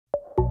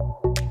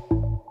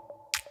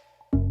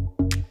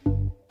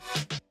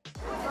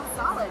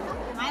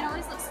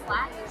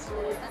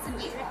That's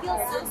amazing. It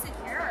feels so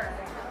secure.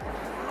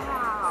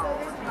 Wow. So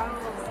there's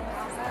bows.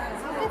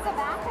 Look at the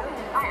back of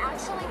it. I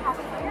actually have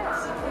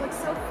hair. It looks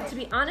so good. To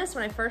be honest,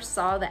 when I first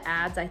saw the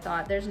ads, I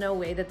thought there's no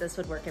way that this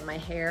would work in my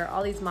hair.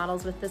 All these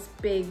models with this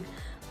big,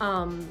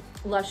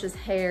 luscious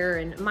hair,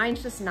 and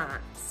mine's just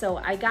not. So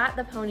I got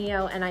the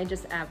Ponyo and I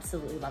just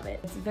absolutely love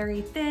it. It's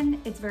very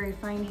thin, it's very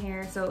fine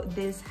hair, so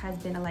this has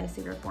been a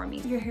lifesaver for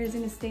me. Your hair is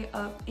gonna stay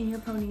up in your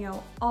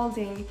Ponyo all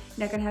day,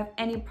 not gonna have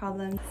any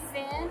problems.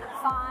 Thin,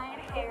 fine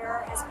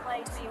hair has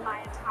plagued me my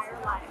entire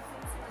life.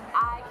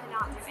 I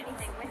cannot do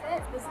anything with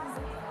it. This is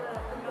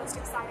the most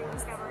exciting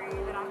discovery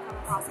that I've come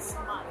across this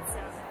month, so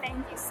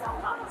thank you so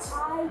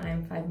much.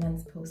 I'm 5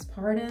 months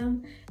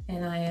postpartum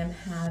and I am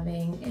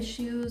having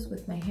issues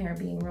with my hair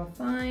being real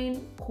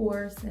fine,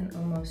 coarse, and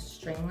almost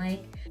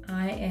string-like.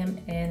 I am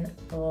in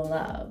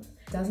love.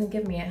 It doesn't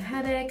give me a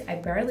headache, I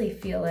barely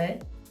feel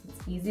it.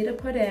 It's easy to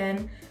put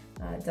in,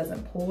 it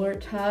doesn't pull or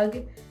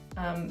tug.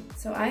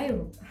 So I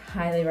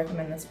highly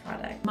recommend this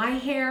product. My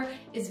hair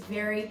is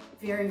very,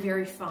 very,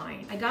 very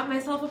fine. I got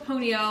myself a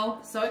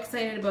Ponyo, so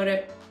excited about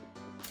it,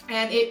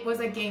 and it was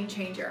a game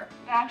changer.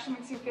 It actually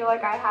makes you feel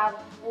like I have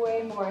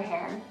way more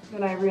hair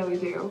than I really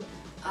do.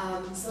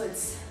 So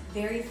it's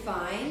very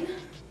fine,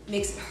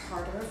 makes it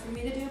harder for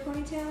me to do a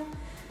ponytail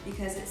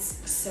because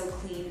it's so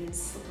clean and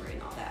slippery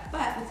and all that.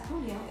 But with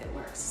Ponyo, it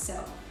works.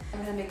 So I'm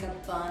gonna make a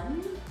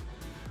bun,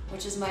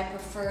 which is my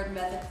preferred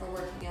method for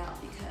working out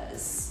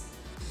because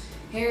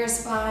hair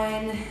is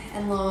fine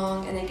and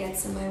long and it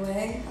gets in my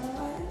way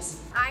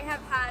otherwise. I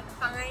have had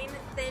fine,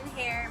 thin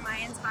hair my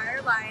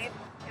entire life.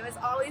 It was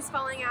always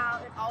falling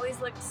out, it always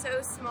looked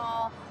so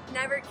small,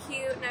 never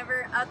cute,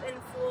 never up and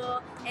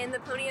full, and the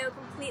Ponyo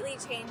completely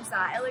changed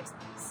that. It looks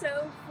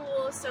so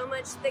full, so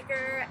much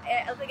thicker.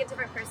 It looks like a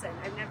different person.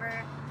 I've never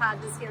had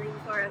this feeling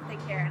before of thick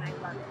hair and I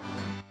love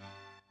it.